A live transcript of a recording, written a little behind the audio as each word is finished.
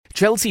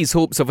Chelsea's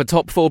hopes of a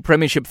top-4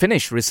 Premiership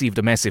finish received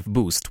a massive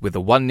boost with a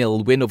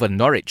 1-0 win over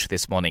Norwich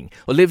this morning.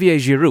 Olivier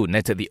Giroud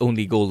netted the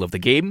only goal of the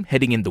game,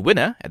 heading in the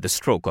winner at the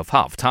stroke of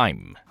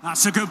half-time.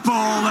 That's a good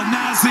ball, and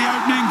there's the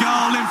opening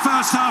goal in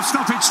first-half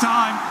stoppage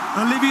time.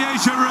 Olivier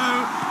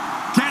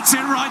Giroud gets it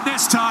right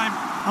this time,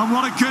 and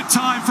what a good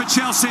time for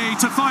Chelsea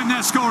to find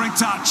their scoring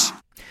touch.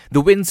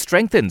 The win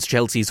strengthens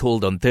Chelsea's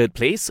hold on third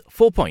place,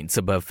 4 points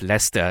above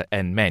Leicester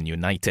and Man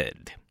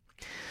United.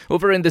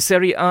 Over in the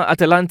Serie A,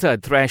 Atalanta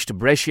thrashed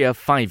Brescia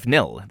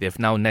 5-0. They've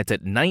now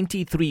netted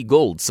 93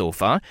 goals so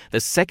far, the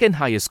second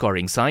highest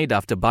scoring side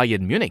after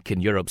Bayern Munich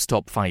in Europe's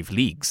top 5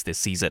 leagues this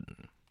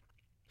season.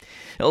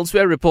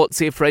 Elsewhere, reports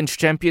say French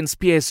champions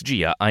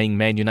PSG are eyeing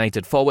Man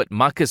United forward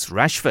Marcus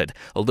Rashford,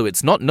 although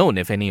it's not known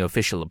if any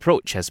official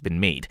approach has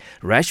been made.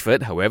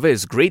 Rashford, however,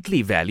 is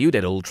greatly valued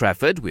at Old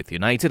Trafford, with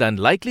United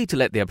unlikely to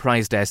let their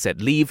prized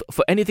asset leave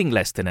for anything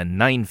less than a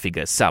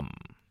 9-figure sum.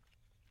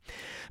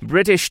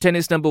 British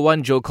tennis number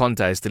 1 Jo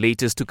Konta is the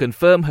latest to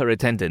confirm her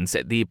attendance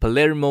at the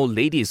Palermo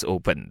Ladies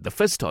Open, the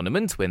first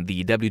tournament when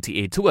the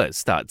WTA Tour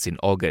starts in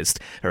August.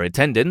 Her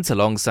attendance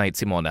alongside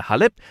Simona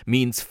Halep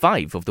means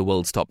 5 of the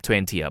world's top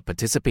 20 are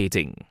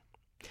participating.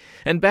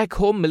 And back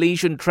home,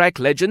 Malaysian track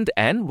legend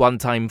and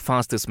one-time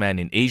fastest man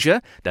in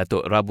Asia,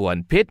 Datuk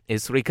Rabuan Pit,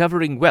 is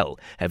recovering well,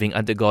 having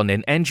undergone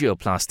an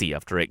angioplasty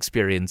after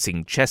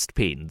experiencing chest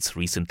pains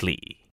recently.